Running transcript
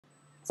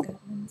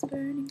Scotland's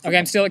burning. Okay,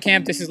 I'm still at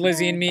camp. This is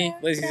Lizzie and me.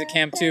 Lizzie's at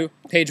camp too.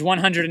 Page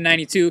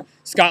 192,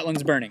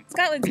 Scotland's burning.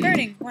 Scotland's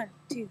burning. 1,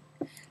 2.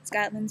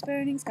 Scotland's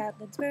burning,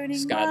 Scotland's burning.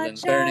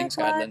 Scotland's burning,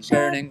 Scotland's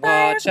burning.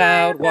 Watch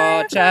out,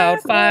 watch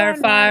out. Fire,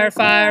 fire,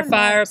 fire,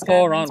 fire.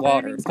 Pour on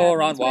water,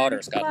 pour on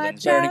water.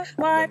 Scotland's burning,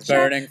 Scotland's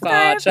burning.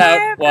 Watch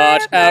out,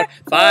 watch out.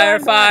 Fire,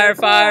 fire,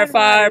 fire,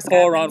 fire.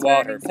 Pour on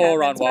water,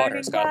 pour on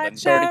water.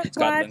 Scotland's burning,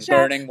 Scotland's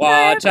burning.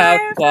 Watch out,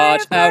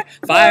 watch out.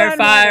 Fire,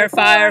 fire,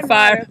 fire,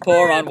 fire.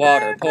 Pour on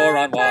water, pour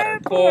on water,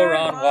 pour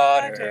on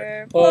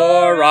water,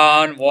 pour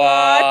on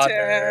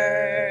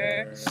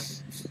water.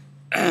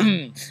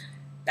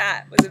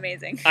 That was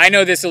amazing. I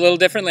know this a little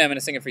differently. I'm going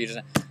to sing it for you just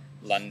now.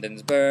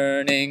 London's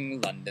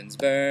burning,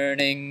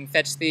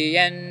 fetch the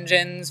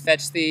engines,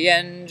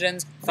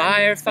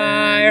 fire,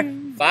 fire,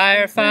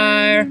 fire,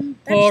 fire,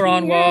 pour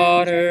on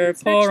water,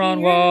 pour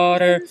on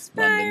water.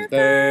 London's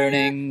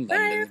burning,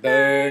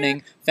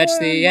 fetch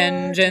the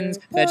engines,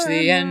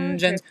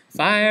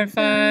 fire,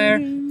 fire,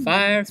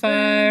 fire,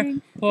 fire,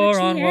 pour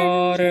on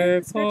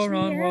water, pour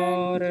on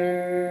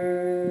water.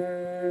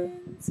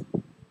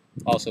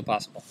 Also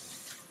possible.